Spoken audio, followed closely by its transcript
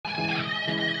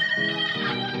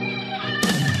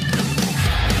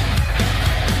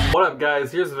What up,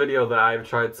 guys? Here's a video that I've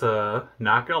tried to,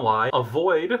 not gonna lie,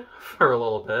 avoid for a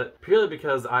little bit, purely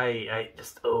because I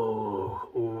just,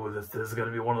 this is gonna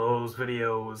be one of those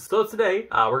videos. So today,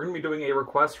 we're gonna be doing a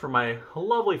request from my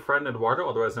lovely friend Eduardo,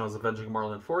 otherwise known as Avenging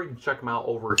Marlin 4. You can check him out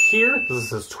over here. This is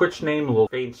his Twitch name, a little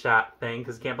faint chat thing,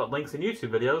 because he can't put links in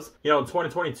YouTube videos. You know, in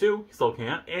 2022, he still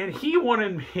can't. And he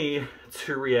wanted me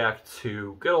to react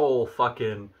to good old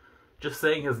fucking, just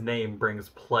saying his name brings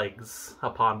plagues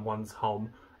upon one's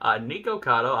home.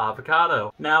 Nikocado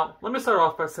Avocado. Now, let me start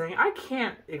off by saying I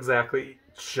can't exactly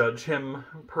judge him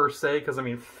per se, because I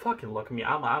mean, fucking look at me.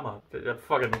 I'm a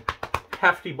fucking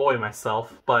hefty boy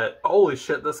myself, but holy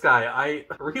shit, this guy,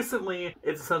 recently,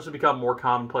 it's essentially become more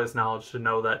commonplace knowledge to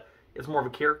know that it's more of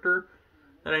a character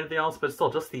than anything else, but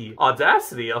still, just the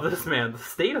audacity of this man, the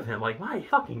state of him, like, my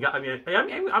fucking god. I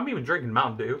mean, I'm even drinking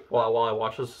Mountain Dew while I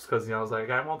watch this, just because, you know, I was like,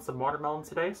 I want some watermelon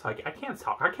today, so I can't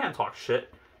talk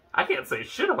shit. I can't say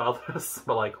shit about this,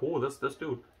 but like, oh, this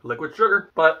dude, liquid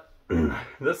sugar. But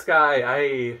this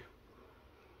guy,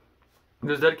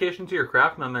 there's dedication to your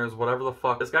craft, and then there's whatever the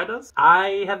fuck this guy does.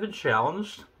 I have been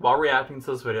challenged while reacting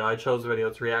to this video. I chose a video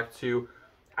to react to.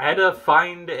 I had to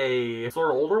find a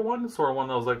sort of older one, that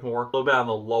was like more, a little bit on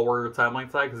the lower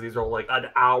timeline side, because these are like an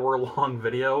hour-long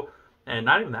video. And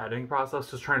not even the editing process,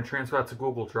 just trying to transfer that to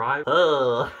Google Drive.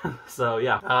 So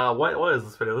yeah, what is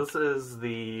this video? This is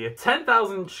the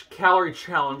 10,000 calorie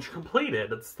challenge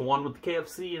completed. It's the one with the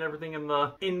KFC and everything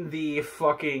in the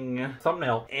fucking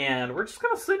thumbnail. And we're just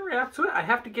gonna sit and react to it. I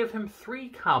have to give him 3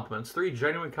 compliments, 3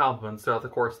 genuine compliments throughout the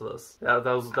course of this. That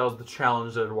was the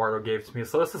challenge that Eduardo gave to me.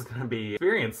 So this is gonna be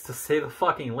experience, to say the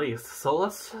fucking least. So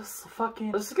let's just get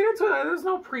into it. There's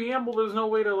no preamble. There's no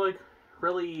way to like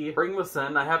really bring this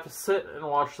in. I have to sit and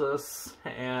watch this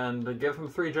and give him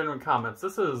 3 genuine comments.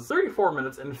 This is 34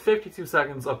 minutes and 52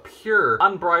 seconds of pure,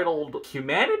 unbridled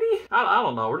humanity? I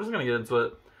don't know. We're just gonna get into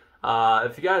it.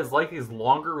 If you guys like these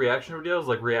longer reaction videos,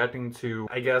 like reacting to,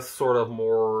 I guess, sort of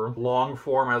more long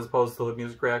form as opposed to the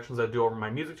music reactions I do over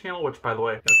my music channel, which, by the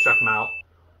way, check them out.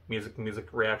 Music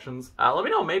reactions. Let me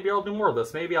know. Maybe I'll do more of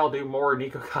this. Maybe I'll do more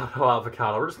Nikocado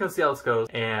Avocado. We're just gonna see how this goes.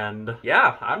 And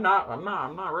yeah, I'm not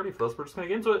ready for this. We're just gonna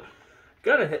get into it.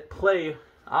 Gonna hit play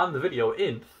on the video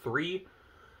in 3,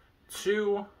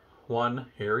 2, 1.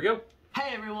 Here we go.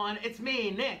 Hey everyone, it's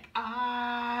me, Nick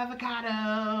Avocado,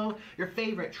 your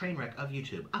favorite train wreck of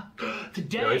YouTube.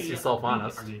 Today, we are going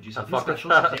to do something special.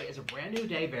 Today is a brand new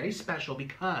day, very special,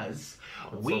 because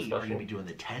we are going to be doing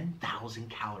the 10,000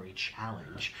 calorie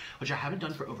challenge, which I haven't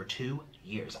done for over 2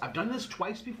 years. I've done this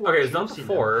twice before. Okay, it's done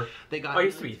before. They got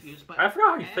used to be. I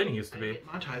forgot how thin it used to be.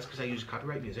 Monetized because I used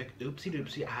copyright music. Oopsie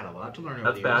doopsie. I had a lot to learn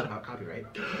over the years about copyright.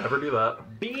 Never do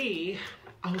that. B,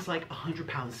 I was like 100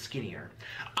 pounds skinnier.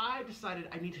 I decided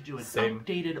I need to do an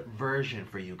updated version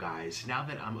for you guys now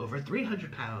that I'm over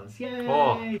 300 pounds. Yay!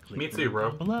 Oh, me too,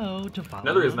 bro.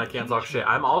 Another reason I can't talk shit.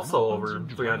 I'm also over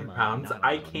 300 pounds.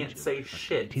 I can't say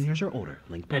shit. 18 years or older.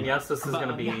 Link below. And yes, this is going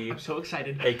to be I'm so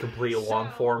excited. A complete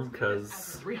long form, because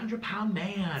 300-pound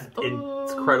man.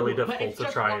 It's incredibly difficult to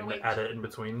try and edit in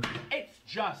between. It's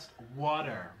just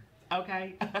water.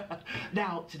 Okay.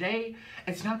 Now today,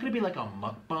 it's not going to be like a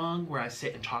mukbang where I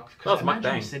sit and talk. That's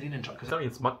mukbang. Sitting and talking.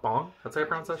 It's mukbang. That's how you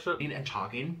pronounce that shit. And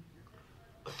talking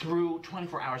through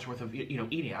 24 hours worth of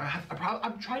eating.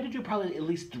 I'm trying to do probably at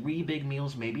least 3 big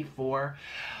meals, maybe 4.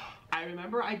 I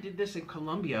remember I did this in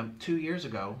Colombia 2 years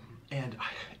ago. And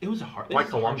it was a hard,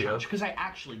 challenge because I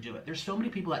actually do it. There's so many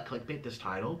people that clickbait this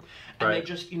title, and they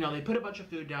just, they put a bunch of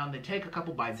food down, they take a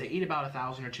couple bites, they eat about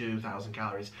 1,000 or 2,000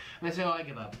 calories, and they say, oh, I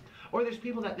give up. Or there's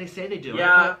people that they say they do it,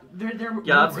 but they're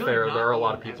that's really fair. not. There are a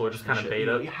lot of people who just kind of bait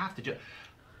it. You have to do it.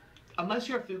 Unless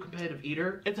you're a food competitive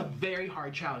eater, it's a very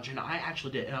hard challenge, and I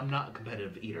actually did, and I'm not a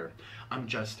competitive eater. I'm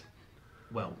just,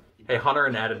 well... Hey, Hunter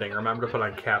in editing, remember to put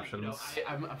on captions.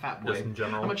 I'm a fat boy. Just in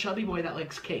general. I'm a chubby boy that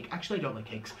likes cake. Actually, I don't like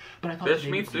cakes, but I thought today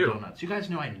we could do donuts. You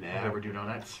guys know I never do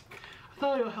donuts. I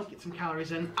thought it would help get some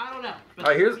calories in. I don't know.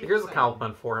 Alright, here's a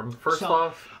compliment for him. First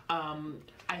off,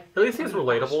 at least he's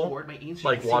relatable.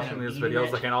 Like watching these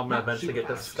videos, like I know I'm gonna eventually get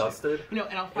disgusted.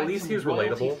 At least he's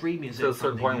relatable to a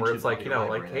certain point where it's like,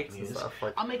 like cakes and stuff.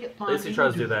 Like, at least he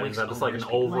tries to do that. He's not just like an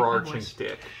overarching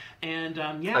dick. And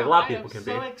yeah, like a lot of people can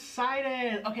be. I'm so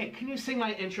excited. Okay, can you sing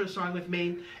my intro song with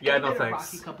me? Yeah, it's no been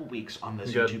thanks. A rocky couple weeks on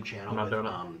this YouTube channel. I'm not doing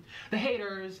it. The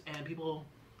haters and people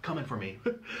coming for me.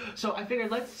 So I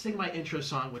figured let's sing my intro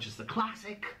song, which is the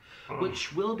classic,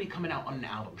 which will be coming out on an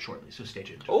album shortly. So stay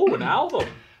tuned. Oh, an album!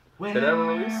 We're Did it ever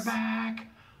release? back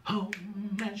home,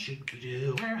 and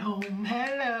shoo-doo, we're home,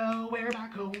 hello, we're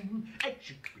back home. Hey,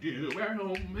 shoo-doo, we're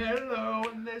home, hello,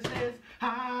 and this is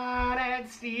Hot and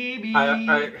Steamy.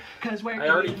 Cause we're I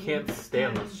already can't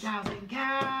stand this. 10,000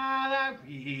 calories.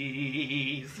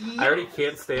 I already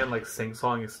can't stand like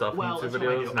sing-songy stuff in YouTube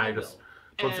videos, and I just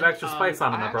put some extra spice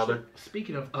on it, my brother.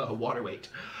 Speaking of water weight,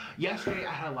 yesterday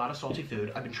I had a lot of salty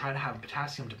food. I've been trying to have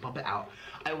potassium to pump it out.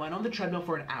 I went on the treadmill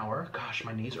for an hour. Gosh,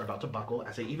 my knees are about to buckle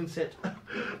as I even sit.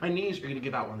 My knees are gonna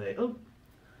give out one day. Oh.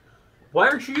 Why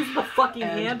aren't you using the fucking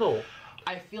handle?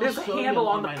 I feel There's a sodium handle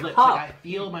on my the lips. cup. Like I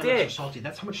feel my lips are salty.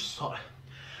 That's how much salt.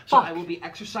 So I will be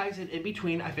exercising in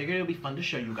between. I figured it would be fun to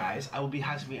show you guys. I will be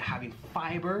having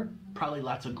fiber, probably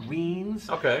lots of greens.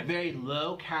 Okay. Very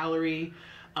low calorie.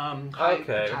 High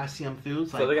potassium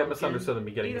foods. So like they got misunderstood in the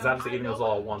beginning. He's not just eating those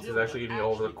all at once. He's actually eating it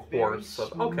over the course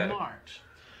of. Okay. Smart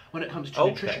when it comes to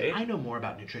nutrition. I know more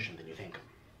about nutrition than you think.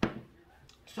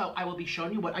 So I will be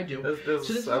showing you what I do. This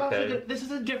is okay. This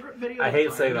is a different video. I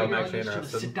hate saying that I'm actually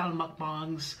interested. The sit-down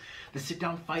mukbangs, the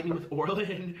sit-down fighting with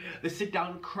Orlin, the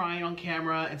sit-down crying on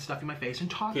camera and stuffing my face and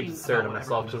talking. Keep staring at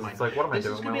myself because it's like, what am I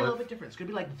doing? This is gonna be a little bit different. It's gonna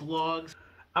be like vlogs.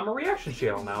 I'm a reaction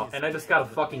channel now, and I just got a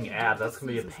fucking ad. That's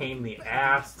gonna be a pain in the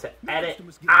ass to edit.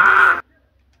 Ah!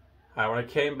 Alright, when I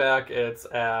came back, it's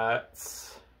at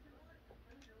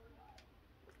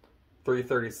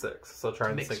 3:36. So try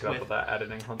and sync it up with that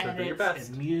editing. Do your best.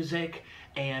 And music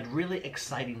and really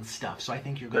exciting stuff. So I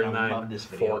think you're gonna love this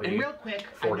video. 40, and real quick,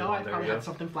 I know I probably had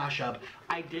something flash up.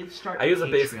 I did start. I use a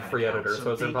basic free editor,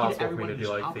 so it's impossible for me to do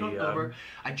like the.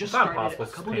 I just started a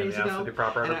couple days ago,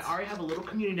 and I already have a little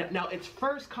community. Now it's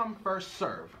first come, first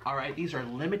serve. All right, these are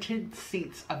limited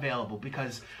seats available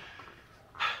because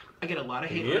I get a lot of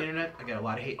hate on the internet. I get a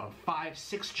lot of hate on 5,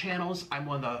 6 channels. I'm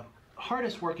one of the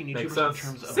hardest working YouTubers in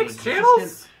terms of being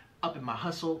consistent, up in my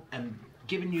hustle, and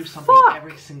giving you something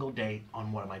every single day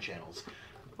on one of my channels.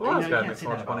 Well, that's gotta make so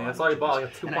much money. I saw you bought like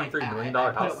a $2.3 million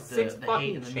house. 6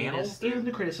 fucking channels, even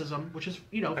the criticism, which is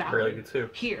valid. I really do too.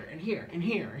 Here and here and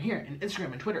here and here and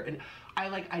Instagram and Twitter, and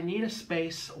I need a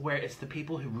space where it's the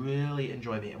people who really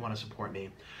enjoy me and want to support me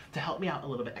to help me out a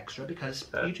little bit extra because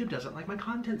YouTube doesn't like my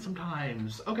content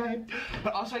sometimes. Okay,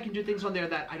 but also I can do things on there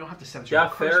that I don't have to censor. Yeah,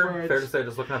 fair to say.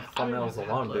 Just looking at the thumbnails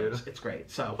alone, dude. It's great.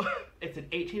 So it's an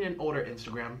 18 and older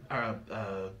Instagram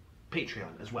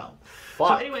Patreon as well. Fuck.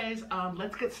 So anyways,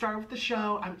 let's get started with the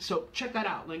show. So check that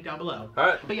out, link down below.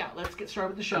 Alright. But yeah, let's get started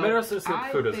with the show. I'm interested to see what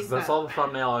the food is. I saw the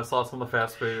thumbnail, I saw some of the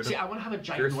fast food. See, I want to have a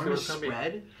ginormous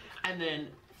spread, and then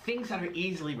things that are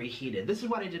easily reheated. This is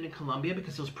what I did in Colombia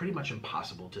because it was pretty much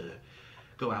impossible to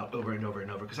go out over and over and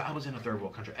over because I was in a third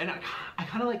world country. And I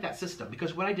kind of like that system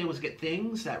because what I did was get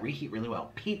things that reheat really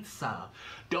well. Pizza,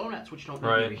 donuts, which don't need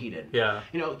to be reheated. Yeah.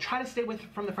 You know, try to stay away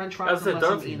from the french fries unless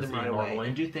I'm eating them right away. Normally.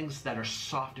 And do things that are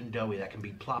soft and doughy that can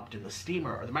be plopped in the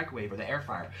steamer or the microwave or the air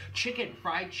fryer.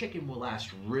 Fried chicken will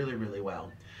last really, really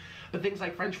well. But things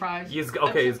like french fries. He's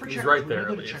right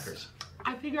there. Checkers.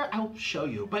 I figure I'll show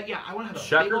you, but yeah, I want to have a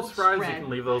Checkers fries. You can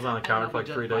leave those on the counter for like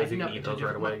 3 days. You can eat those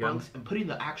right away again. And putting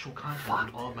the actual content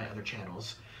on all of my other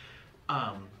channels.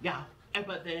 Yeah,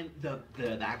 but then the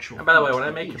actual. And by the way, when I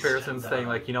make comparisons saying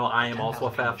like, you know, I am also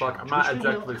a fat fuck, I'm not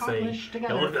objectively saying, you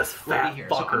know, look at this fat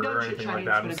fucker or anything like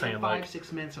that. I'm saying like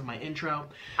 5-6 minutes of my intro.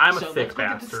 I'm a thick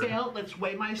bastard. Let's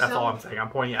weigh myself. That's all I'm saying.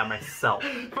 I'm pointing at myself.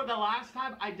 For the last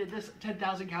time I did this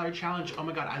 10,000 calorie challenge, oh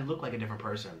my god, I look like a different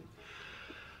person.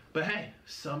 But hey,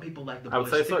 some people like the boys. I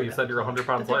would say so. You said you're 100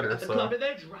 pounds lighter, so. Club and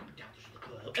they drop it down to the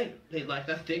club. Hey, they like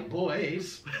the thick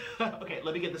boys. Okay,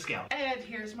 let me get the scale. And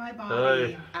here's my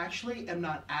body. Actually, I'm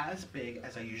not as big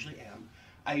as I usually am.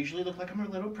 I usually look like I'm a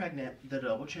little pregnant. The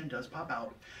double chin does pop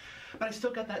out. But I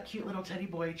still got that cute little teddy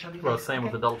boy, chubby face. Well, same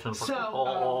with the double chin.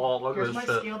 So, here's my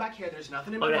scale back here. There's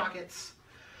nothing in my pockets.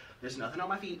 There's nothing on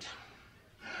my feet.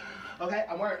 Okay,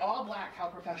 I'm wearing all black. How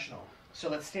professional. So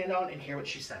let's stand on and hear what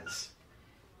she says.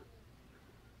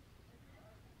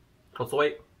 What's the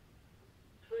weight?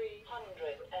 318.4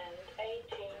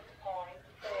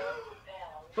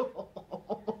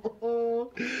 pounds.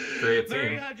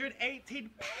 318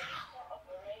 pounds.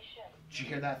 Did you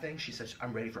hear that thing? She says,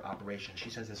 I'm ready for operation. She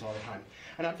says this all the time.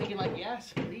 And I'm thinking like,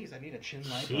 yes, please, I need a chin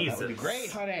lipo. That would be great,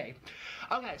 honey.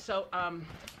 Okay, so,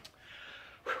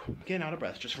 getting out of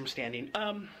breath just from standing.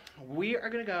 We are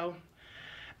going to go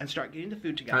and start getting the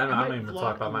food together. I don't even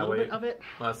talk about my weight.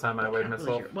 Last time I weighed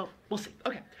myself. Well, we'll see.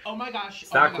 Okay. Oh my gosh.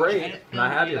 It's not great. I'm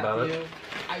not happy about it.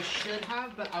 I should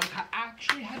have, but I was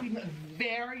actually having a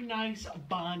very nice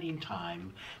bonding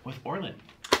time with Orlin.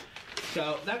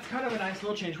 So that's kind of a nice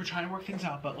little change. We're trying to work things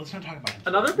out, but let's not talk about it.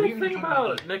 Another big thing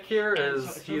about Nick here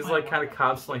is he's like kind of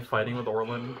constantly fighting with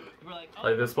Orlin. were like, oh,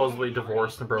 Like they're supposedly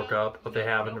divorced and broke up, but they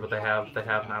haven't. But they have.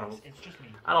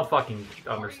 I don't fucking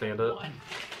understand it.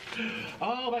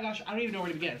 Oh my gosh, I don't even know where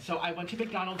to begin. So I went to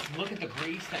McDonald's to look at the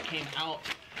grease that came out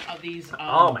of these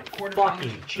oh my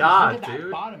fucking god, look at that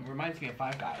dude! Bottom reminds me of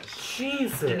Five Guys.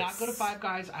 Jesus. Did not go to Five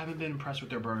Guys. I haven't been impressed with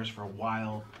their burgers for a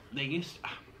while. They used.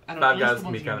 I don't Five know. Guys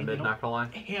can be kind of mid, not gonna lie.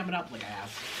 Ham it up like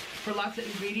ass for lots of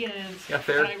ingredients. Yeah,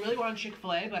 fair. And I really wanted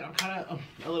Chick-fil-A, but I'm kind of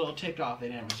a little ticked off they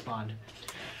didn't respond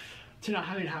to not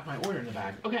having half my order in the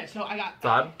bag. Okay, so I got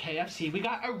KFC. We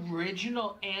got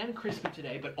original and crispy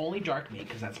today, but only dark meat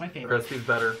because that's my favorite. Crispy's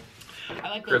better. I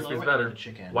like the Crispy's lower better. end of the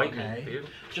chicken. White meat, dude.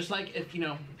 Just like if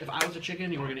if I was a chicken,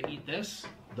 and you were gonna eat this.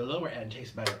 The lower end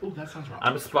tastes better. Ooh, that sounds wrong.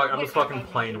 I'm just fucking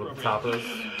playing with the top of this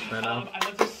right now. I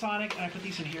went to Sonic and I put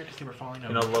these in here because they were falling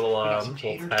over. You know, little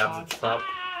tabs and stuff.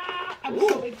 I'm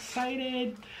so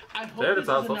excited. I hope this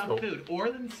is enough cool. food.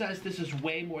 Orland says this is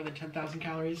way more than 10,000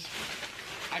 calories.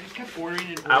 I just kept ordering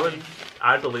and ordering.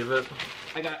 I believe it.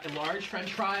 I got a large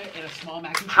French fry and a small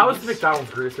mac and cheese. How is the McDonald's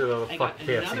greasier than the fucking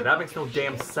KFC? That makes no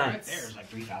damn sense. Right there's like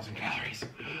 3,000 calories.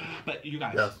 But you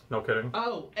guys. Yes, no kidding.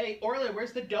 Oh, hey, Orland,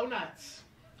 where's the donuts?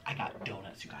 I got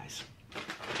donuts, you guys.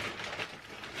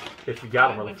 If you got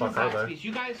them, where the fuck are they?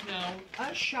 You guys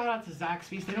know, shout out to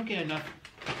Zaxby's. They don't get enough.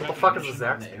 What the fuck is a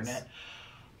Zaxby's?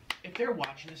 If they're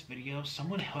watching this video,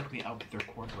 someone hook me up with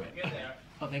their corporate.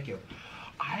 Oh, thank you.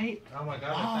 Oh my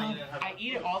god, I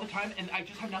eat it all the time, and I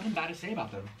just have nothing bad to say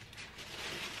about them.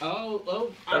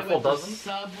 Oh, that full dozen?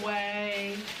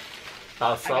 Subway. Subway. I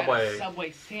got a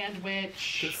Subway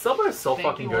sandwich. Subway is so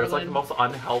fucking good. It's like the most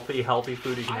unhealthy, healthy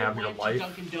food you can have in your life.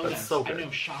 Dunkin' Donuts. That's so good. I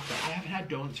know, shocker. I haven't had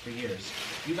donuts for years.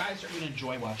 You guys are gonna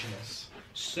enjoy watching this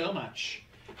so much.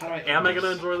 How do I? Am I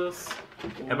gonna enjoy this?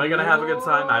 Am I gonna have a good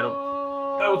time? I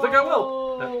don't think I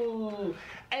will.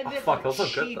 And this fuck, those is a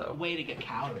look good, cheap though. way to get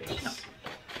calories.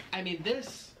 I mean,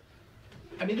 this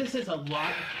is a lot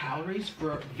of calories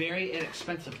for very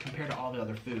inexpensive compared to all the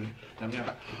other food that I'm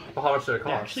gonna. Well, how much did it They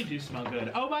cost? actually do smell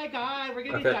good. Oh my god, we're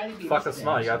gonna be Okay, diabetes. fuck the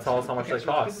smell. You gotta tell us how much they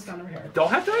cost. Don't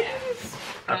have diabetes?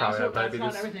 I probably have That's diabetes.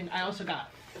 not everything. I also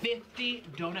got 50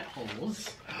 donut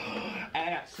holes. I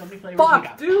got so many flavors. Fuck, we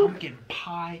got dude. pumpkin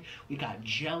pie. We got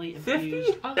jelly 50?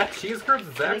 infused. That cheese curds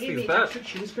is They gave Zaxby's me bet. extra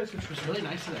cheese curds, which was really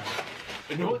nice of them.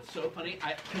 You know what's so funny?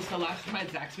 Because the last time I had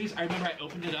Zaxby's, I remember I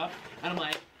opened it up and I'm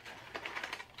like,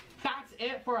 that's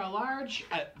it for a large?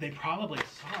 They probably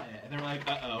saw it and they're like,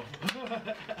 uh-oh.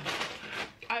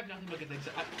 I have nothing but good things.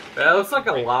 That looks like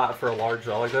a lot for a large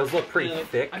though. Like those look pretty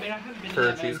thick. I mean, I haven't been for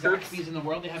to cheese many curds. Zaxby's in the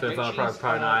world. They have So it's great not cheese,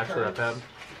 probably not actually that curds. bad.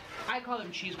 I call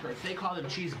them cheese curds. They call them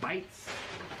cheese bites.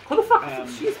 What the fuck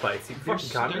is cheese bites? You fucking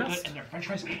They're communist? good, and their french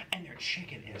fries and their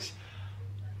chicken is,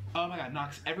 oh my god,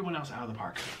 knocks everyone else out of the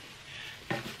park.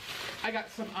 I got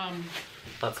some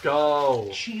Let's go.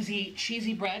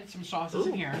 cheesy bread, some sauces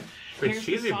in here. Wait, Here's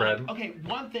cheesy the bread? Okay,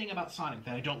 one thing about Sonic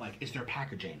that I don't like is their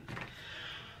packaging.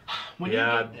 When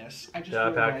Yeah. you get this, I just Yeah,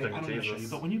 threw it away. packaging, I don't need to show you,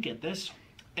 Jesus. but when you get this,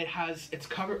 it's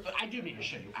covered. I do need to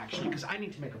show you actually because I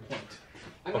need to make a point.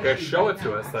 I'm gonna Okay, show right it to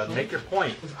now, us then. actually, Make your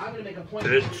point. because I'm gonna make a point,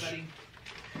 Bitch. everybody.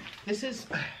 This is.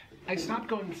 I stopped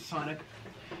going to Sonic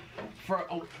for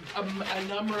a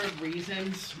number of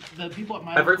reasons. The people at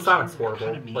my I've heard local Sonic's store are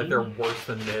horrible. kinda Like they're mean. worse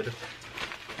than mid.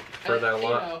 Heard that a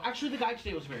lot. Actually, the guy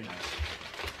today was very nice.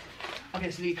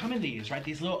 Okay, so they come in these, right?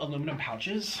 These little aluminum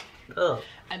pouches, Ugh.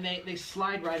 and they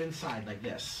slide right inside like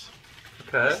this.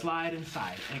 Okay. They slide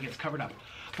inside, and it gets covered up.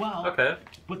 Well, Okay.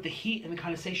 with the heat and the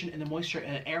condensation and the moisture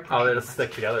and the air Oh, pressure, they just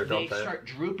stick together, don't they they? start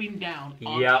drooping down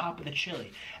on Yep. top of the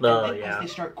chili. Oh, And then yeah. as they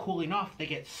start cooling off, they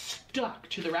get stuck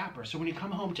to the wrapper. So when you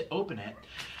come home to open it,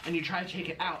 and you try to take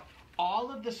it out, all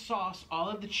of the sauce, all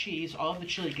of the cheese, all of the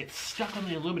chili gets stuck on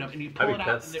the aluminum, and you pull I'd it be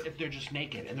out, pissed. and they're just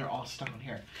naked, and they're all stuck on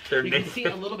here. They're you naked. can see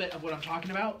a little bit of what I'm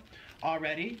talking about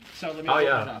already. So let me Oh, open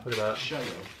yeah. it up. Look at that. Show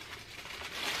you.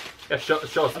 Yeah, show us.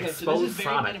 Okay, so this Expose is very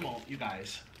Sonic. minimal, you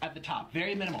guys. At the top,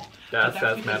 very minimal. That's But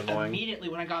mad because annoying. immediately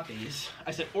when I got these,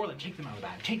 I said, Orland, take them out of the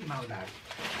bag. Take them out of the bag.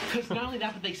 Because not only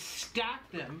that, but they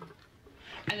stacked them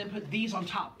and then put these on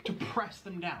top to press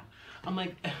them down. I'm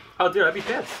like, Oh, dude, I'd be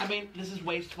pissed. I mean, this is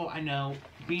wasteful. I know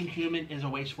being human is a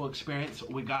wasteful experience.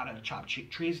 We gotta chop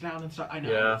trees down and stuff. I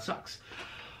know Yeah. it sucks.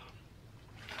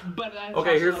 But that's Okay,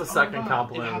 also here's like, the oh my second God,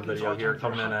 compliment it of the happens video all the here, time for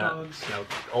coming in hot at dogs.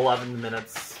 11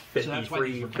 minutes So that's why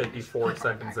 53, these were famous. 54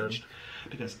 seconds in.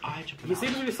 Because I took them He out.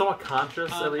 seems to be somewhat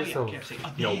conscious, at least, of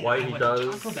KFC. what I he went to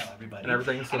does Taco Bell, everybody. and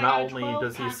everything. So And not I got only 12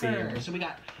 does he seem Packers. So we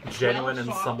got genuine 12 and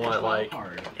soft somewhat 12 like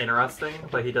hard. interesting,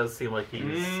 but he does seem like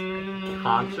he's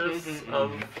conscious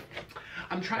of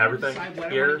I'm trying everything to decide what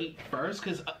I here. want to eat first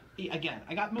because again,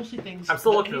 I got mostly things. I'm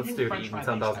still looking at anything this dude French eating fry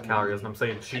 10,000 based, calories, and I'm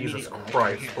saying, Jesus immediately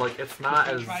Christ. here. Like, it's not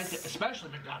French as fries,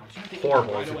 especially McDonald's. You have to eat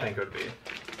horrible right as you away. think it would be.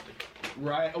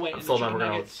 Right away. I'm still never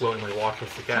going to willingly watch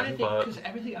this again, but... Because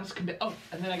everything else can be... Oh,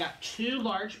 and then I got 2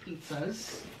 large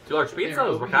pizzas. 2 large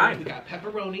pizzas? What kind? We got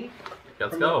pepperoni.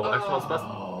 Let's go. Extra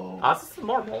special. This is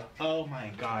normal. Oh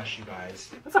my gosh, you guys.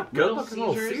 That's a good looking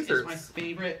Little Caesars. Is my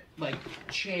favorite, like,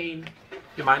 chain.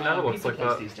 You might never looks like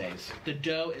that. These days. The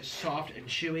dough is soft and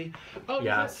chewy. Oh,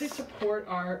 yes. Does that say support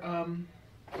our, Oh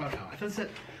no, I thought it said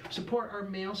support our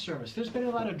mail service. There's been a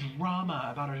lot of drama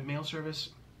about our mail service.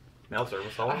 Mail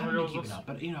service? How long ago was this?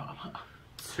 But, you know...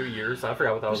 2 years? I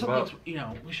forgot what that was about. You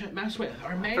know, we shouldn't mess with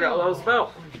our mail. I forgot what that was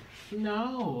about.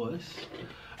 No.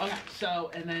 Okay,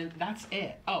 so, and then that's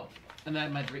it. Oh, and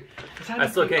then my... I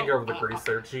still can't get over the grease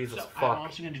there. Jesus fuck. I'm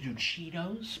also going to do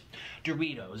Cheetos,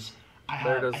 Doritos.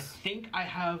 I think I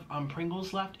have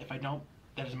Pringles left. If I don't,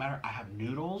 that doesn't matter. I have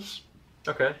noodles.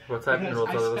 Okay, what type of noodles?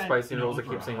 Are the spicy noodles I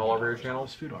keep seeing all over your channel?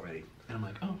 Food already. And I'm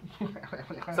like, oh.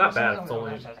 It's not bad. It's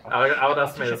only... I would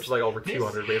estimate this is like over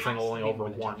 200, but it's only over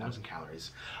 1,000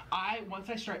 calories. Once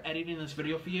I start editing this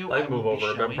video for you, I move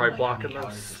over a bit. I'm probably blocking the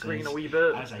screen a wee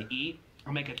bit. As I eat,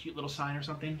 I'll make a cute little sign or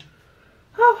something.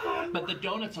 But the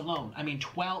donuts alone, I mean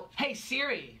 12... Hey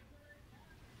Siri!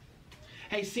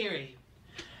 Hey Siri,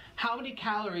 how many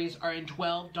calories are in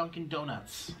 12 Dunkin'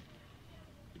 Donuts?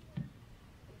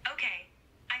 Okay,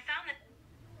 I found the...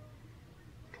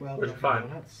 12 What'd you Dunkin' find?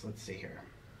 Donuts. Let's see here.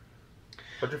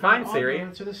 What'd you find, All Siri?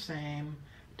 donuts are the same.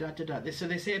 So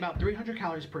they say about 300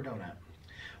 calories per donut.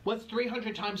 What's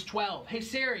 300 times 12? Hey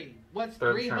Siri, what's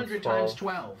 300 times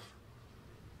 12?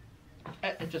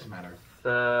 It doesn't matter.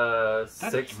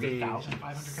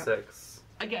 66.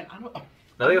 Again,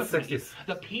 I think it's 60.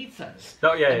 The pizzas.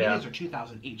 Oh yeah. These are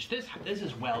 2,000 each. This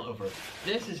is well over.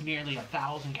 This is nearly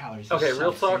 1,000 calories. Okay,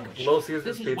 real talk. Little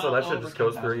Caesars pizza, that shit just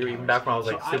goes through you. Even back when I was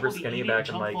like super skinny back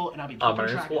in like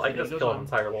middle school, I just killed an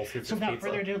entire Little Caesars so without pizza.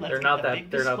 Further ado, they're not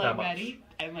that much. Ready,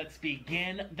 and let's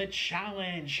begin the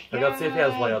challenge. Let's see if he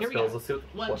has layout skills. Let's see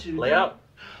what layout.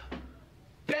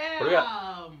 Bam! What do we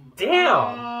got?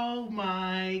 Damn! Oh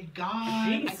my god!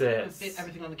 Jesus! I can't fit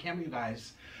everything on the camera, you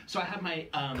guys. So I have my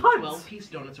 12-piece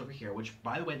donuts over here, which,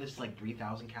 by the way, this is like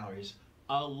 3,000 calories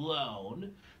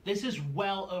alone. This is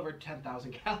well over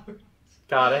 10,000 calories.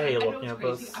 God, I hate looking at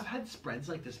crazy. this. I've had spreads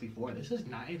like this before. This is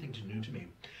not anything new to me.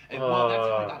 Well, that's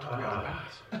how I got to 300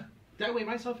 pounds. Did I weigh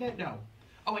myself yet? No.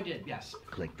 Oh, I did, yes.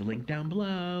 Click the link down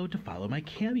below to follow my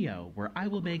Cameo, where I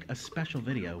will make a special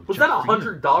video. Was that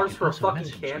 $100 for a fucking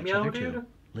Cameo, dude?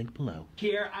 Link below.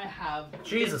 Here I have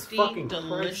Jesus 50 fucking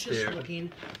delicious Christ,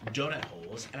 looking donut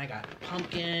holes, and I got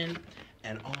pumpkin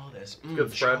and all this.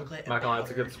 Good spread. Not gonna lie,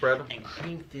 it's a good spread. And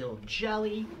cream-filled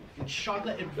jelly and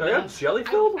chocolate and I got jelly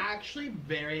filled? I'm actually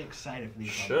very excited for these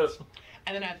Shit. donuts.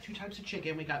 And then I have 2 types of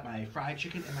chicken. We got my fried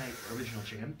chicken and my original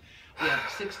chicken. We have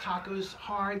 6 tacos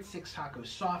hard, 6 tacos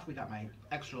soft. We got my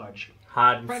extra large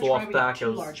hot and French soft fry. We got 2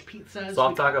 tacos. large pizzas.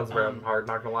 Soft We got, tacos are hard,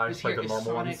 not gonna lie. This It's like here the is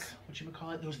normal Sonic, ones.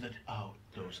 whatchamacallit, those are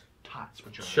those tots,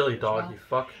 which are Chili dog, well. you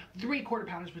fuck. 3 quarter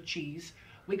pounders with cheese.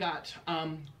 We got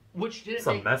which didn't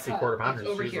Some make messy quarter it's pounders.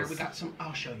 over Jesus. here. We got some.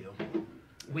 I'll show you.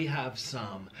 We have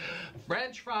some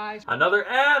French fries. Another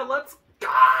ad. Let's go.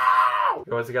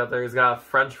 What's he got there? He's got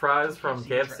French fries from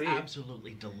KFC.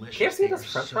 Absolutely delicious. KFC does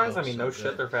French fries. I mean, no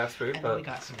shit, they're fast food, and but we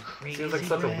got some crazy seems like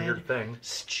such bread, a weird thing.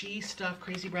 Cheese stuffed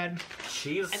crazy bread.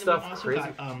 Cheese and stuffed then we also crazy.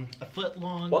 got a foot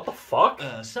long. What the fuck?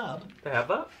 Sub. They have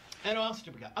that? And what else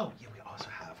did we got? Oh yeah, we also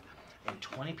have a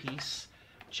 20-piece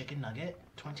chicken nugget,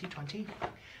 20.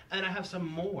 And I have some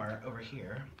more over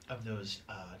here of those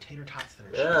tater tots that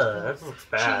are Yeah, that looks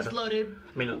bad. cheese loaded.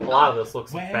 I mean, a lot of this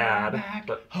looks We're bad, back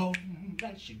but home,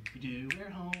 that do.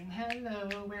 We're home,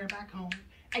 hello, we're back home.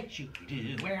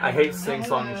 We're I hate home,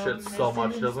 sing-songy hello, shit so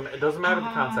much. It doesn't matter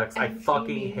the context. I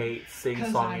fucking hate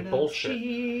sing-songy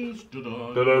bullshit.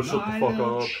 Da-da, shut the fuck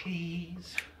up.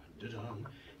 Cheese.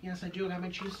 Yes, I do. I got my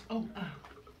cheese. Oh.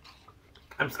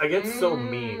 I get so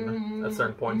mean at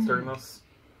certain points during this.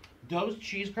 Those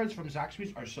cheese curds from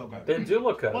Zaxby's are so good. They do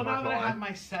look good. Well, I'm not now that gonna I lie. have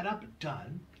my setup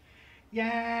done,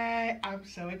 yay! I'm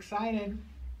so excited.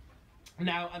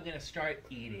 Now I'm gonna start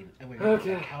eating, and we're gonna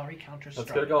get a calorie counter Let's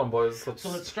started. get it going, boys. So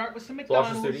let's start with some watch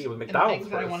McDonald's. this dude eat with and the McDonald's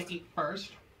things that I want first. to eat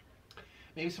first.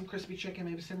 Maybe some crispy chicken,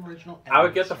 maybe some original. I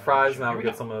would get the fries, and I would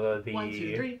get some of the 1,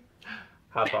 2, 3.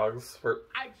 hot dogs.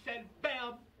 I said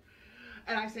bam,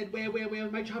 and I said where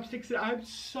with my chopsticks, and I'm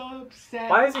so upset.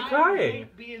 Why is he crying? I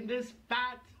hate being this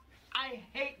fat. I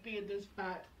hate being this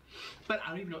fat. But I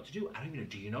don't even know what to do. I don't even know.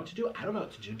 Do you know what to do? I don't know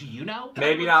what to do. Do you know?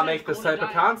 Maybe not make this type of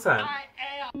content. I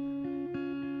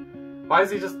am. Why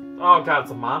is he just... Oh god,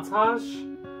 it's a montage?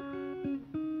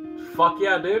 Fuck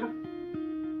yeah, dude.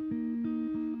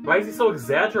 Why is he so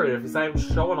exaggerated if he's not even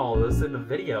showing all this in the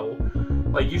video?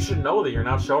 Like, you should know that you're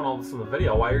not showing all this in the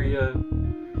video. Why are you...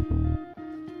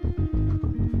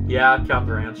 Yeah, count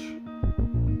the ranch.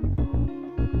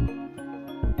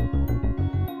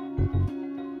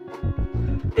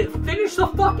 Finish the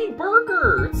fucking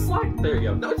burger! It's sliding. There you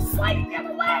go. No, it's sliding the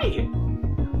other way!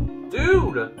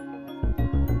 Dude!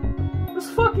 This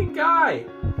fucking guy!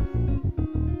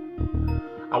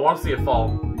 I want to see it fall.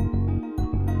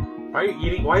 Why are you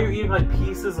eating? Why are you eating like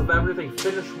pieces of everything?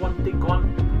 Finish one thing,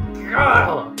 one.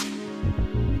 Ugh.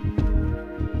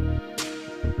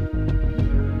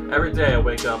 Every day I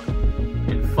wake up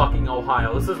in fucking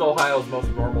Ohio. This is Ohio's most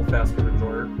normal fast food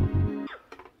enjoyer.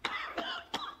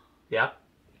 Yeah.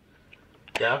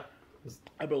 Yeah.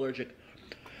 I'm allergic.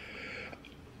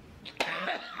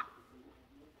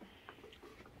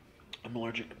 I'm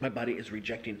allergic. My body is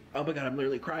rejecting. Oh my god, I'm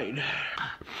literally crying.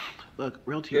 Look,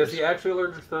 real tears. Is he actually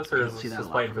allergic to this, or is this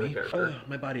just fighting for the character?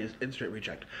 My body is in straight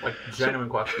reject. Like, genuine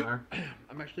question there.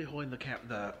 I'm actually holding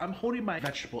I'm holding my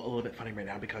vegetable a little bit funny right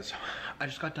now because I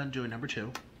just got done doing number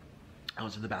 2. I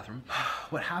was in the bathroom.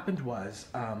 What happened was,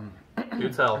 do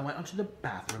tell. I went onto the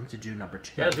bathroom to do number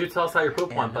 2. Yeah, do tell us how your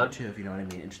poop went, bud. Number 2, if you know what I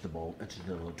mean, into the bowl, into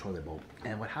the little toilet bowl.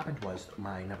 And what happened was,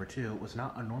 my number 2 was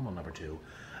not a normal number 2.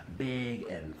 Big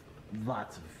and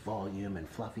lots of volume and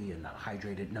fluffy and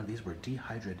hydrated. No, these were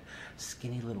dehydrated,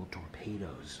 skinny little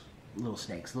torpedoes. Little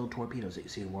snakes, little torpedoes that you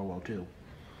see in World War II.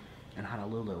 And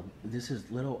Honolulu. This is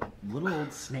little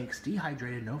old snakes,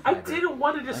 dehydrated, no fiber. I didn't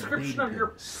want a description of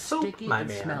your soup, sticky my and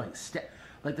man. smelling,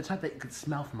 like the type that you could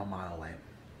smell from a mile away.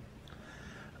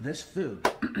 This food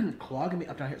clogging me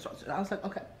up down here. So I was like,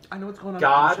 okay, I know what's going on.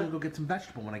 I'm just gonna go get some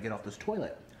vegetable when I get off this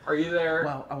toilet. Are you there?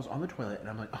 Well, I was on the toilet and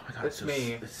I'm like, oh my god, it's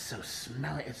me. It's so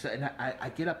smelly. And I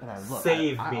get up and I look.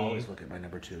 Save I me. always look at my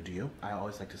number 2. Do you? I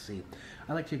always like to see.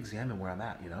 I like to examine where I'm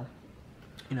at. You know.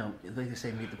 You know, like they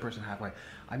say, meet the person halfway.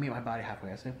 I meet my body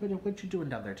halfway. I say, what you doing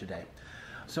down there today?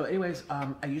 So anyways,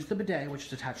 I used the bidet, which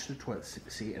is attached to the toilet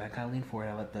seat, and I kind of lean forward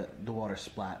and I let the water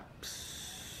splat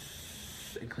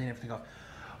and clean everything off.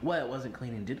 Well, it wasn't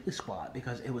cleaning diddly squat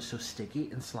because it was so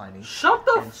sticky and slimy. Shut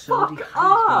the and so fuck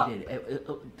dehydrated.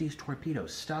 These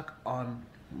torpedoes stuck on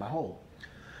my hole.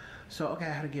 So, okay,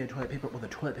 I had to get a toilet paper. Well, the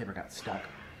toilet paper got stuck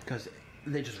because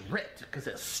they just ripped because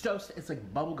it's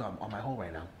like bubble gum on my hole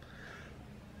right now.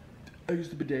 I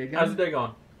used the bidet again. How's the day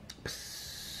going?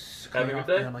 Having a good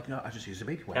day? And I'm like, no, I just used a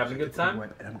baby wipe. Having a good time?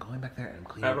 And I'm going back there and I'm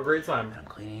cleaning. Having a great time. And I'm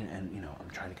cleaning and, you know, I'm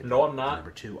trying to get No, I'm not.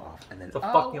 number 2 off. And then, it's a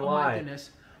fucking lie. My goodness.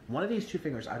 One of these 2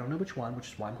 fingers, I don't know which one, which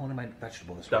is why I'm holding my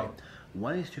vegetable this way.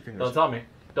 One of these 2 fingers. Don't tell me.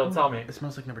 Don't tell me. It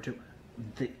smells like number 2.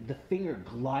 The finger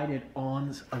glided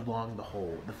along the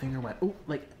hole. The finger went, ooh,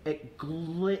 like it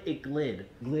glid,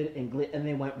 and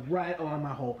they went right along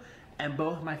my hole. And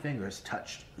both my fingers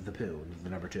touched the poo, the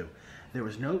number 2. There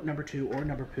was no number 2 or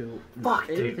number poo,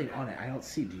 anything on it. I don't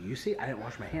see. Do you see? I didn't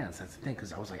wash my hands. That's the thing,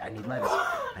 because I was like, I need lettuce.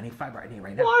 I need fiber. I need it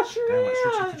right now. Wash your hands. I went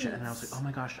straight to the kitchen, and I was like, oh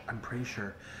my gosh, I'm pretty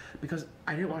sure. Because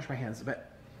I didn't wash my hands, but,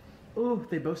 ooh,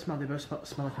 they both smell like number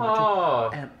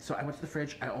 2. And so I went to the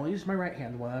fridge. I only used my right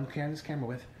hand, the one I'm carrying this camera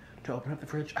with, to open up the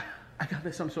fridge. I got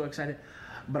this. I'm so excited.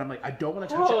 But I'm like, I don't want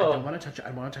to touch it. I don't want to touch it.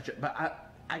 I want to touch it. But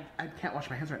I can't wash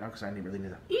my hands right now because I really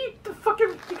need that. Eat the fucking...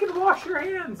 You can wash your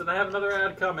hands. And I have another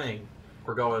ad coming.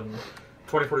 We're going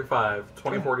 2045,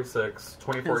 2046,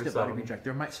 2047.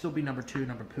 There might still be number 2,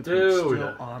 number 2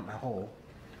 still on my hole.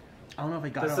 I don't know if I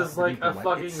got this it. This is like a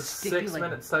fucking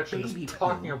 6-minute section just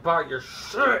talking about your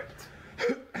shit.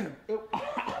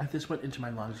 If this went into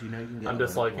my lungs, you know you can get I'm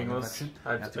disliking this.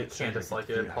 I can't dislike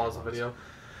it. Pause the video.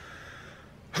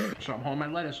 So I'm holding my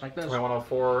lettuce like this.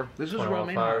 2104. This is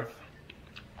romaine heart.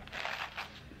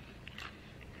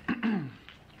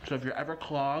 So if you're ever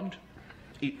clogged,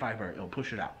 eat fiber. It'll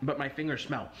push it out. But my fingers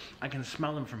smell. I can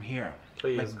smell them from here.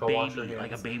 Please like go wash your hands.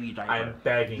 Like a baby diaper. I'm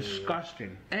begging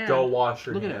Disgusting. you. And go wash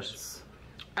your hands. Look at this.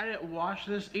 I didn't wash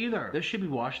this either. This should be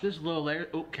washed. This little layer.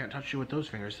 Oh, can't touch you with those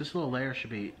fingers. This little layer should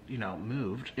be, you know,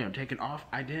 moved. You know, taken off.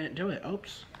 I didn't do it.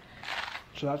 Oops.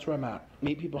 So that's where I'm at.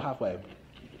 Meet people halfway.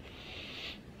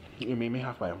 You meet me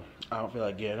halfway. I don't feel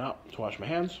like getting up to wash my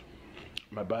hands.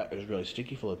 My butt is really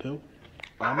sticky, full of poo.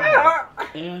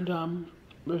 And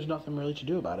there's nothing really to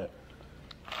do about it.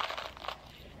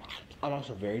 I'm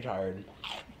also very tired.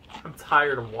 I'm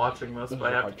tired of watching this,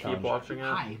 but I have to keep watching it.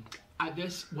 Hi.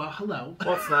 Well, hello.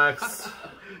 What's next?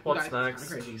 What's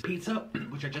next? Pizza,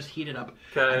 which I just heated up.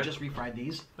 Okay. I just refried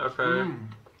these. Okay.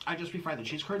 I just refried the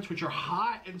cheese curds, which are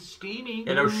hot and steamy.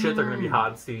 Yeah, no shit, they're gonna be hot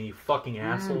and steamy, you fucking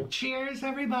asshole. Cheers,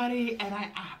 everybody! And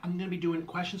I'm gonna be doing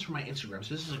questions for my Instagram.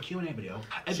 So this is a Q&A video.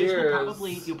 And Cheers. this will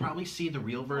you'll probably see the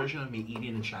real version of me eating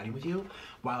and chatting with you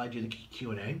while I do the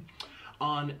Q&A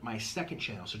on my second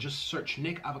channel. So just search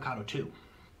Nick Avocado 2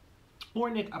 or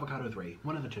Nick Avocado 3,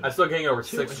 one of the two. I'm still getting over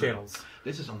 6 channels.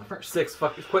 This is on the first. 6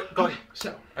 fucking quick. Go ahead.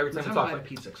 So every time let's we have a talk. bite of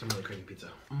pizza because I'm really craving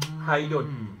pizza. How you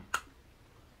doing?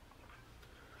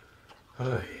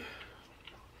 Oh,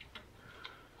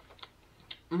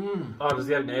 does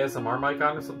he have an ASMR mic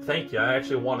on or something? Thank you. I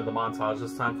actually wanted the montage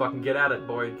this time. Fucking get at it,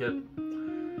 boy.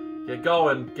 Get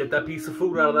going. Get that piece of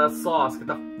food out of that sauce. Get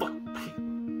that fuck.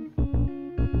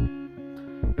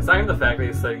 It's not even the fact that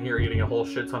he's sitting here eating a whole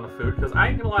shit ton of food, because I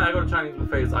ain't gonna lie, I go to Chinese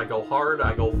buffets, I go hard,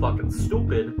 I go fucking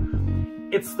stupid.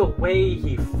 It's the way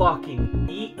he fucking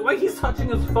eat. The way he's touching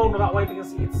his phone without wiping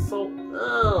his feet. It's so.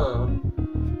 Ugh.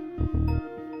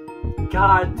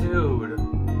 God, dude.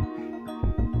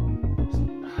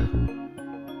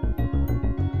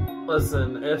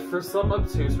 Listen, if for some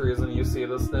obtuse reason you see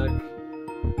this, Nick,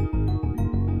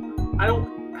 I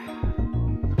don't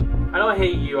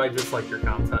hate you, I just like your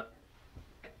content.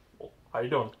 How you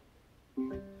doing?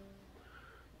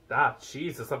 Ah,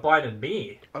 Jesus, that blinded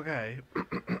me. Okay.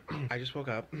 I just woke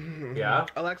up. Yeah?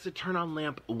 Alexa, turn on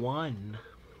lamp 1.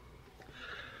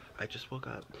 I just woke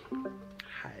up.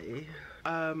 Hi.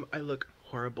 I look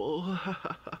horrible.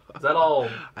 Is that all?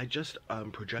 I just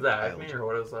projectiled Is that acne or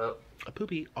what is that? a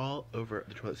poopy all over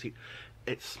the toilet seat.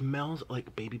 It smells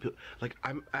like baby poop. Like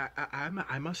I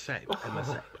must say,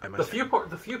 The few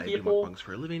I do people mukbangs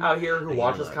for a living. out here who I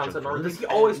watch do this a content job for a normally, does he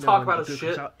living, always and talk when about the his food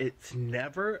comes shit? out, it's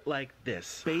never like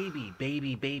this. Baby,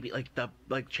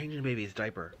 like changing a baby's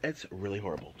diaper. It's really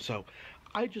horrible. So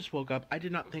I just woke up. I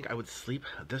did not think I would sleep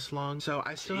this long. So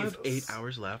I still have 8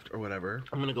 hours left or whatever.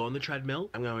 I'm gonna go on the treadmill.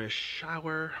 I'm going to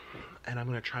shower and I'm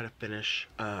gonna try to finish.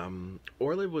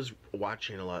 Orlid was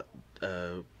watching a lot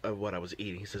of what I was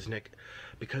eating. He says, Nick,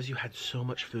 because you had so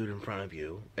much food in front of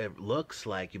you, it looks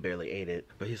like you barely ate it.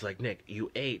 But he's like, Nick, you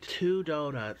ate 2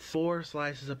 donuts, 4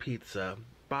 slices of pizza,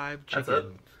 5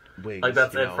 chicken wings. Like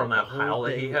that's you it know, from that a whole pile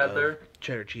that he thing had of there?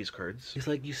 cheddar cheese curds. He's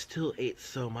like, you still ate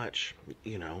so much,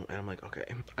 you know. And I'm like, okay,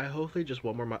 I hopefully just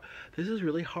one more this is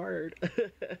really hard.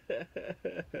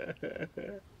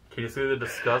 Can you see the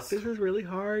disgust? This is really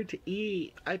hard to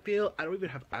eat. I don't even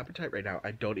have appetite right now.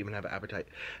 I don't even have appetite.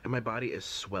 And my body is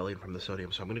swelling from the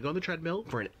sodium. So I'm gonna go on the treadmill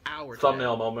for an hour.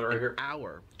 Thumbnail moment right here. An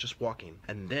hour just walking.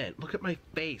 And then look at my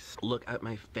face. Look at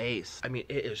my face. I mean,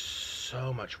 it is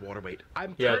so much water weight.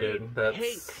 I'm turning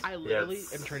pink. I literally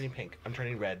am turning pink. I'm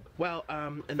turning red. Well,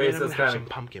 and then I'm gonna have some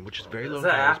pumpkin, which is very low. Is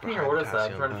that calories, acne but or high what is that? I'm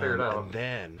potassium. trying to figure it out. And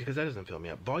then, because that doesn't fill me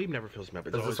up. Volume never fills me up.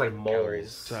 It's This always is like calories.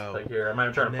 moles. So like here, I'm not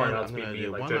even trying to point out I'm speed gonna me.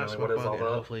 do Like one generally, last what is all mukbang and that?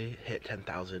 hopefully hit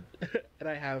 10,000. And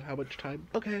I have how much time?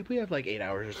 Okay, we have like 8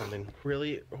 hours or something.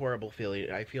 Really horrible feeling.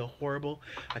 I feel horrible.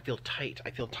 I feel tight.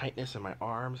 I feel tightness in my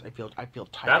arms. I feel tight.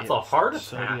 That's a heart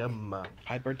attack. Sodium,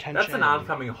 hypertension. That's an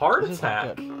oncoming heart This is not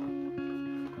attack. good.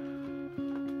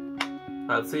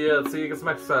 Let's see you get some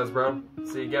exercise, bro.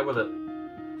 See you get with it.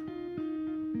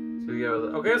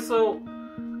 Okay, so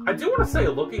I do want to say,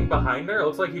 looking behind there, it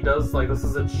looks like he does, like, this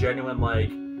is a genuine,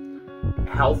 like,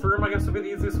 health room, I guess would be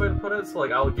the easiest way to put it. So,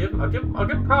 like, I'll give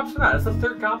him props for that. It's the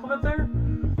third compliment there.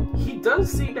 He does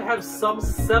seem to have some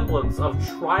semblance of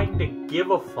trying to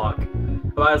give a fuck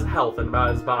about his health and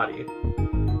about his body.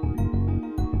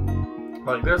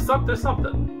 Like, there's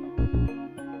something.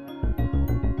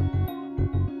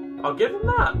 I'll give him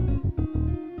that.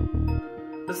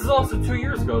 This is also 2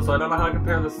 years ago, so I don't know how to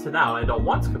compare this to now. I don't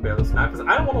want to compare this now, because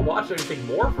I don't want to watch anything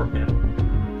more from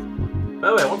him. By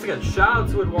the way, once again, shout out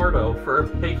to Eduardo for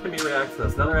making me react to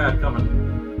this. Another ad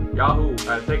coming. Yahoo!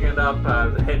 I'm picking it up. I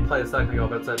hit play a second ago,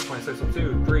 but it's at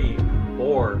 26:02, 3,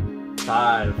 4,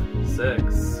 5,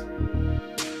 6.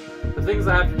 The things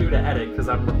I have to do to edit, because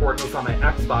I'm recording this on my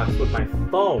Xbox with my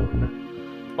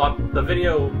phone. But the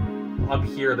video up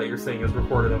here that you're seeing is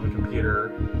recorded on the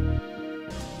computer.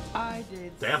 I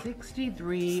did Damn.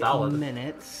 63 Solid.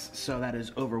 minutes, so that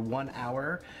is over 1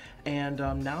 hour. And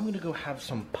now I'm gonna go have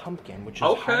some pumpkin, which is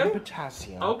Okay. high in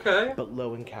potassium, Okay. but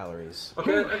low in calories.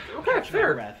 Okay, Catch my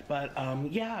fair. breath. But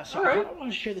yeah, so All right. I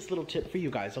want to share this little tip for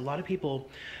you guys. A lot of people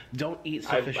don't eat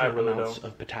I sufficient really amounts don't.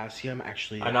 of potassium.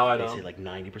 Actually, I know. they say like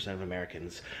 90% of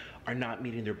Americans are not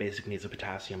meeting their basic needs of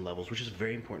potassium levels, which is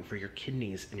very important for your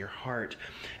kidneys and your heart,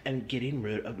 and getting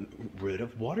rid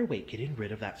of water weight, getting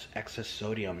rid of that excess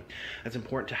sodium. It's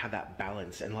important to have that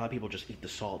balance, and a lot of people just eat the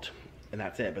salt and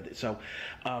that's it. But so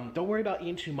don't worry about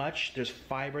eating too much. There's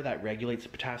fiber that regulates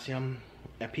potassium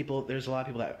there's a lot of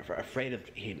people that are afraid of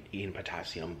eating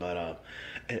potassium, but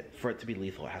for it to be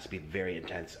lethal, it has to be very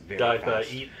intense, very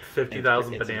fast. Eat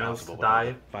 50,000 bananas to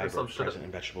die or some shit. Present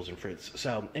in vegetables and fruits.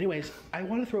 So, anyways, I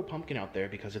want to throw pumpkin out there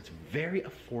because it's very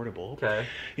affordable. Okay.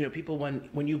 You know, people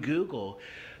when you Google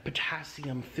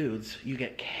potassium foods, you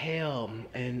get kale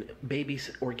and baby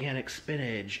organic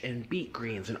spinach and beet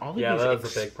greens and all of these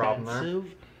that's a big problem there.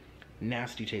 expensive,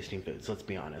 nasty tasting foods. Let's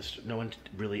be honest. No one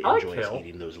really I like enjoys kale.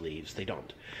 eating those leaves. They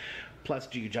don't. Plus,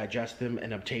 do you digest them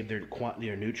and obtain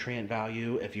their nutrient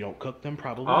value if you don't cook them?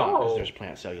 Probably not, because there's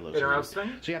plant cellulose.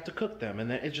 Interesting. So you have to cook them, and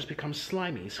then it just becomes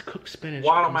slimy. So cooked spinach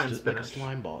Well, I don't mind becomes like a spinach.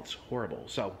 slime ball. It's horrible.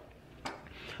 So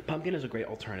pumpkin is a great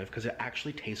alternative because it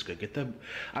actually tastes good.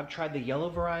 I've tried the yellow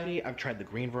variety, I've tried the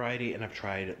green variety, and I've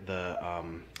tried the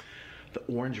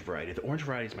orange variety. The orange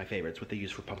variety is my favorite. It's what they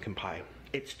use for pumpkin pie.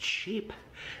 It's cheap.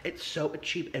 It's so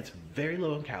cheap. It's very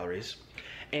low in calories.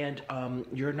 And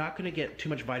you're not going to get too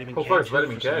much vitamin K. For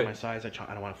vitamin someone K. my size, I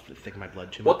don't want to thicken my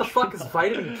blood too much. What the fuck is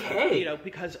vitamin K? You know,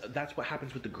 because that's what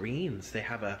happens with the greens. They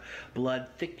have a blood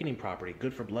thickening property,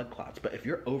 good for blood clots. But if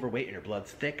you're overweight and your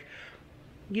blood's thick,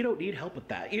 you don't need help with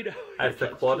that. You know, I have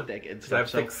thick blood. I have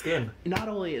thick skin. Not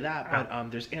only that,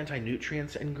 but there's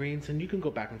anti-nutrients in greens, and you can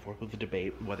go back and forth with the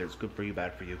debate whether it's good for you,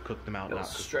 bad for you. Cook them out, not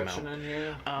cook them Stretching out. in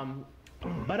here.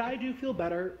 But I do feel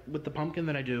better with the pumpkin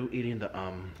than I do eating the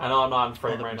I know I'm not in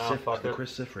frame the right now. Fuck the it.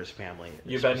 cruciferous family.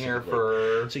 You've been here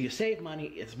for So you save money.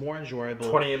 It's more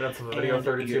enjoyable. 28 minutes of a video, and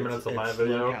 32 minutes of my it's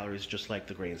video. Low calories, just like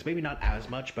the greens. Maybe not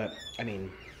as much, but I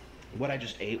mean, what I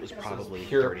just ate was probably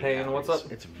pure 30 pain. calories. What's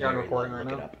up? It's Yeah, I'm very recording low. right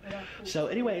Look now. it up. So,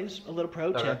 anyways, a little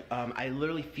pro tip. I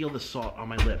literally feel the salt on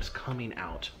my lips coming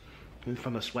out. And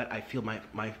from the sweat, I feel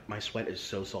my sweat is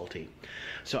so salty.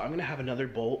 So I'm gonna have another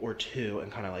bowl or two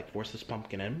and kind of like force this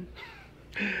pumpkin in.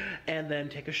 And then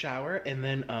take a shower, and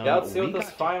then let's see what we this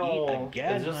got to final eat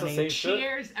again, is. Just the honey. same shit.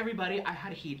 Cheers, everybody! I had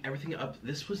to heat everything up.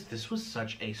 This was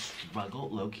such a struggle,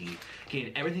 low key.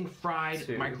 Getting everything fried,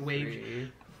 2, microwaved,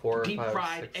 3, 4, deep 5,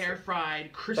 fried, 6, air fried,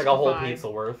 It's crispy. like a whole pizza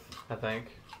worth, I think.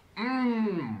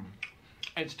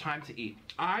 It's time to eat.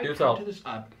 I Do tell. cooked this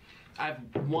up. I have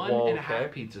one and a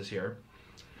half pizzas here.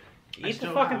 I Eat the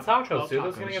still fucking have tacos, 12 dude.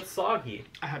 That's gonna tacos. get soggy.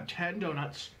 I have 10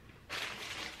 donuts,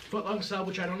 footlong sub,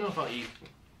 which I don't know if I'll eat.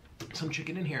 Some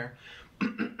chicken in here.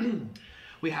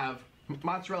 We have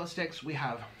mozzarella sticks. We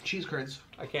have cheese curds.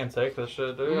 I can't take this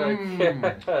shit, dude. I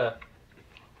can't.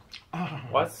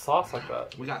 Why is the sauce like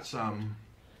that? We got some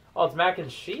Oh, it's mac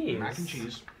and cheese. mac and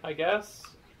cheese. I guess.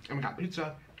 And we got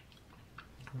pizza.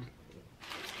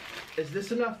 Is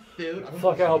this enough food?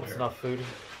 Fuck, I hope it's enough food.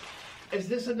 Is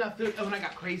this enough food? Oh, and I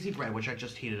got crazy bread, which I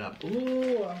just heated up.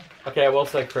 Ooh. Okay, I will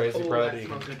say crazy bread. That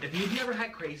smells good. If you've never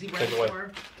had crazy bread Take it away.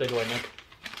 before, Take it away, Nick.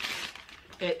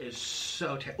 it is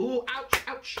so tasty. Ooh, ouch,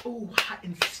 ouch. Ooh, hot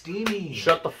and steamy.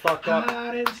 Shut the fuck up.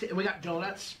 Hot and steamy. We got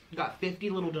donuts. We got 50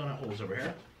 little donut holes over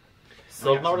here.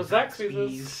 Still We got know what a some Zaxby's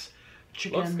is. Zaxby's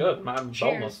chicken. Looks good. I'm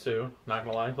Cheers. boneless too. Not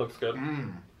gonna lie, looks good.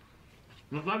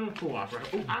 Let's let it cool off,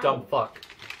 right? Ooh, ow. Dumb fuck.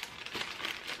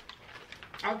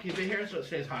 I'll keep it here so it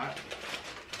stays hot.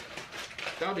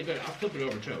 That'll be good. I'll flip it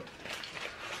over too.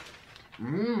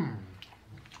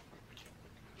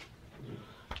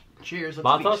 Cheers. Let's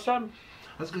Montage feast. time?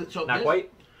 That's good. So Not this,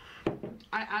 quite.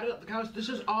 I added up the calories. This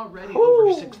is already Woo.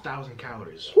 over 6,000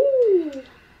 calories.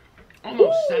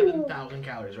 Almost 7,000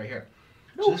 calories right here.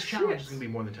 So this challenge is going to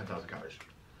be more than 10,000 calories.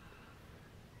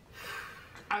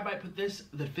 I might put this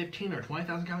the 15 or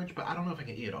 20,000 calories, but I don't know if I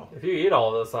can eat it all. If you eat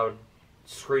all of this, I would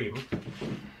scream.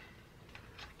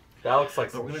 That looks like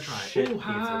But some we're gonna try. shit Ooh, pizza.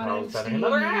 hot I was and betting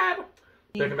another steamy. ad.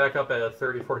 Picking back up at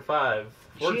 30, 45,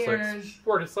 46, Cheers.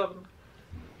 47.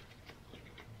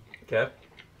 Okay.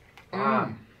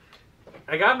 I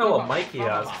gotta know what Mikey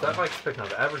has, because that Mike's picking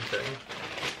up everything.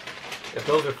 If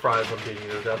those are fries, I'm beating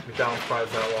you to death. McDonald's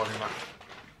fries that long enough.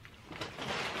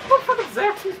 What fucking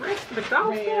Zaxby's ranch to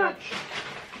McDonald's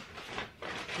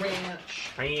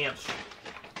Ranch.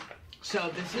 So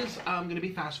this is going to be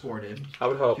fast forwarded. I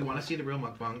would hope. If you want to see the real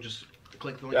mukbang, just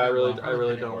click the link. Yeah, I below.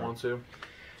 really don't want to.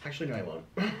 Actually, no, I won't.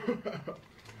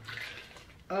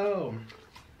 Oh. I'm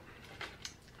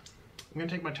going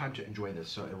to take my time to enjoy this,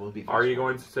 so it will be fast Are you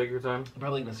forward. going to take your time? I'm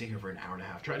probably going to sit here for an hour and a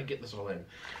half, trying to get this all in.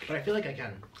 But I feel like I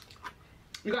can.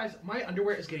 You guys, my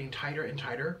underwear is getting tighter and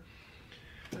tighter.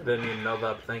 I didn't even know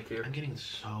that, but thank you. I'm getting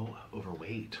so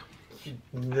overweight.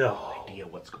 No. Idea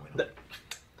what's going on.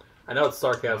 I know it's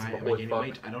sarcasm, Why but am I holy gaining fuck.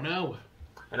 weight? I don't know.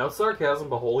 I know it's sarcasm,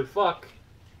 but holy fuck.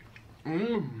 That's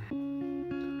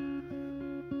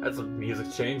a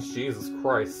music change, Jesus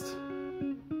Christ.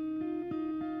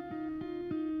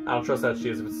 I don't trust that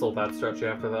cheese if it's still that stretchy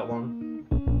after that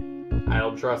long. I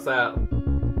don't trust that.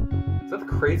 Is that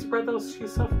the crazy bread that was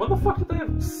cheese stuffed? When the fuck did they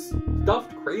have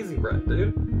stuffed crazy bread,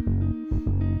 dude?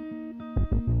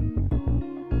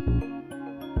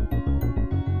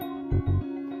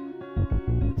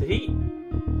 Did he?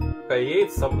 Okay, he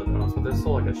ate some of the donuts, but there's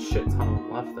still like a shit ton of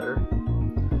them left there.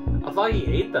 I thought he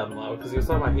ate them though, because he was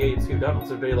talking about he ate 2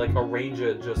 donuts. If they like arrange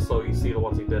it just so you see the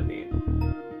ones he didn't eat.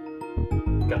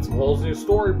 Got some holes in your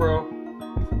story, bro.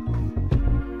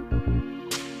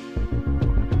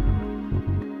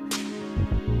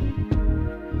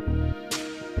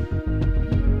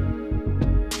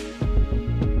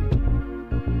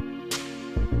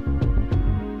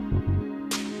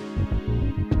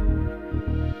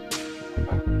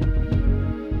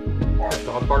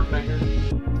 Dog barking I hear?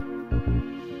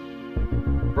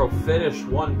 Bro, finish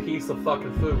one piece of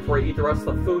fucking food before you eat the rest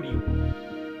of the food, you...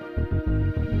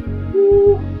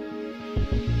 Woo.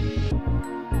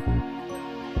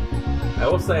 I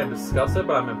will say I'm disgusted,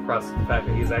 but I'm impressed with the fact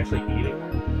that he's actually eating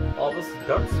all this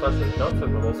duck, especially the ducks are the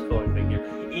most filling thing here.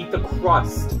 Eat the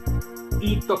crust!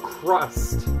 Eat the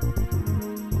crust!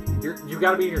 You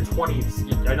gotta be in your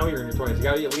 20s. I know you're in your 20s. You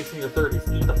gotta be at least in your 30s.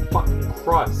 Eat the fucking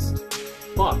crust.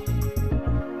 Fuck.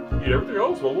 Eat everything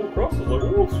else, but a little crust is like,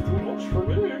 oh, it's too much for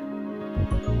me.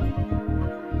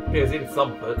 Okay, he's eating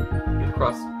some of it. Eat the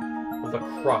crust with a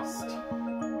crust.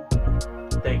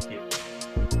 Thank you.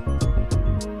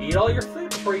 Eat all your food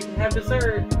before you can have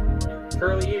dessert. You're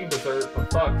currently eating dessert,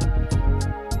 but fuck.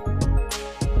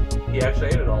 He actually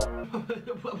ate it all.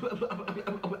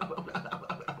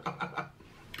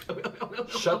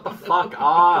 Shut the fuck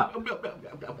up!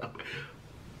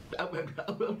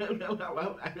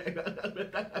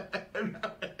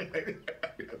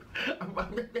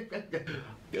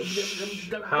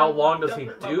 How long does he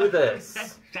do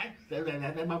this?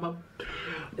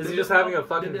 Is he just having a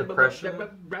fucking depression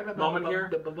moment here?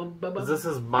 Is this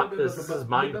his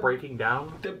mind breaking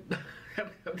down?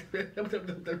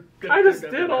 I just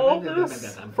did all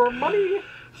this for money.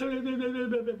 I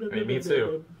mean, me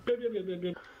too.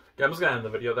 Yeah, I'm just gonna end the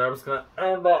video there. I'm just gonna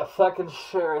end that fucking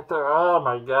shit right there. Oh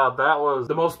my god, that was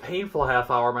the most painful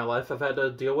half hour of my life I've had to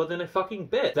deal with in a fucking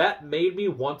bit. That made me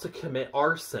want to commit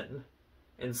arson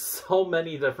in so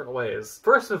many different ways.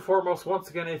 First and foremost, once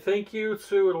again, a thank you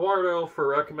to Eduardo for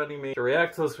recommending me to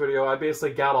react to this video. I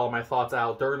basically got all my thoughts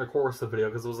out during the course of the video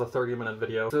because it was a 30-minute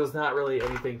video. So there's not really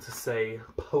anything to say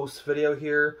post-video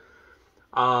here.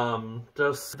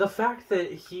 Just the fact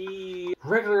that he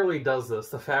regularly does this,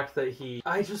 the fact that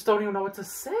I just don't even know what to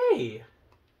say.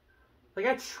 Like,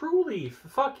 I truly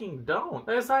fucking don't.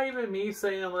 It's not even me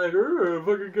saying, like,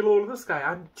 fucking get a load of this guy.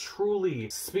 I'm truly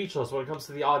speechless when it comes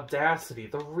to the audacity,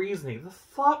 the reasoning, the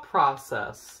thought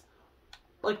process,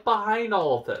 like, behind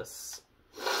all of this.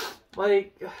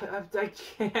 Like,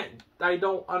 I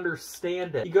don't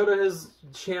understand it. You go to his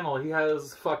channel, he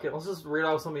has fucking, let's just read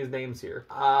out some of these names here.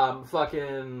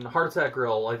 Fucking Heart Attack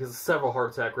Grill, like, his several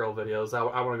Heart Attack Grill videos.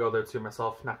 I want to go there too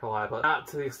myself, not gonna lie, but not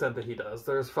to the extent that he does.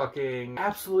 There's fucking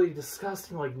absolutely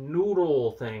disgusting, like,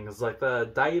 noodle things, like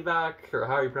the Daivak, or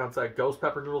how you pronounce that, Ghost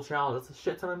Pepper Noodle Challenge. That's a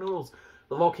shit ton of noodles.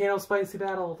 The Volcano Spicy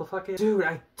Battle, the fucking... Dude,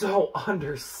 I don't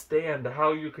understand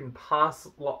how you can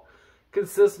possibly...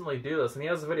 consistently do this. And he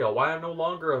has a video, why I'm no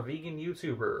longer a vegan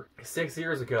YouTuber, 6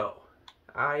 years ago.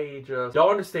 I just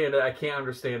don't understand it. I can't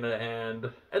understand it. And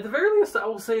at the very least, I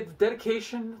will say the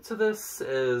dedication to this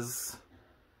is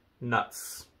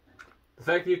nuts. The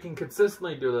fact that you can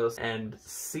consistently do this and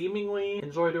seemingly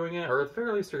enjoy doing it, or at the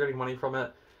very least you're getting money from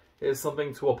it, is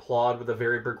something to applaud with a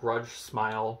very begrudged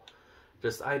smile.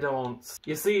 Just, I don't...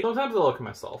 You see, sometimes I look at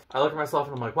myself. I look at myself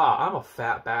and I'm like, wow, I'm a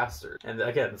fat bastard. And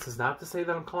again, this is not to say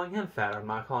that I'm calling him fat. I'm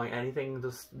not calling anything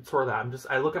just sort of that.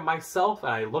 I look at myself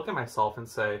and I look at myself and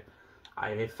say,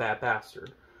 I am a fat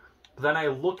bastard. But then I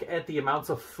look at the amounts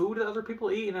of food that other people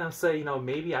eat and I say, you know,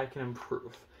 maybe I can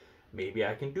improve. Maybe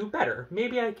I can do better.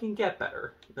 Maybe I can get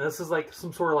better. And this is like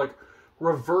some sort of like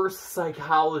reverse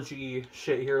psychology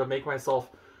shit here to make myself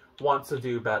want to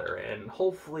do better, and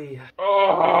hopefully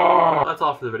that's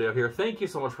all for the video here. Thank you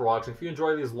so much for watching. If you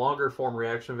enjoy these longer form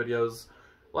reaction videos,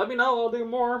 let me know. I'll do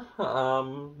more.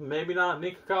 Maybe not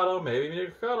Nikocado, maybe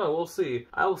Nikocado, we'll see.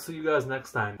 I will see you guys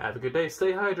next time. Have a good day,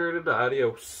 stay hydrated,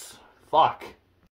 adios. Fuck.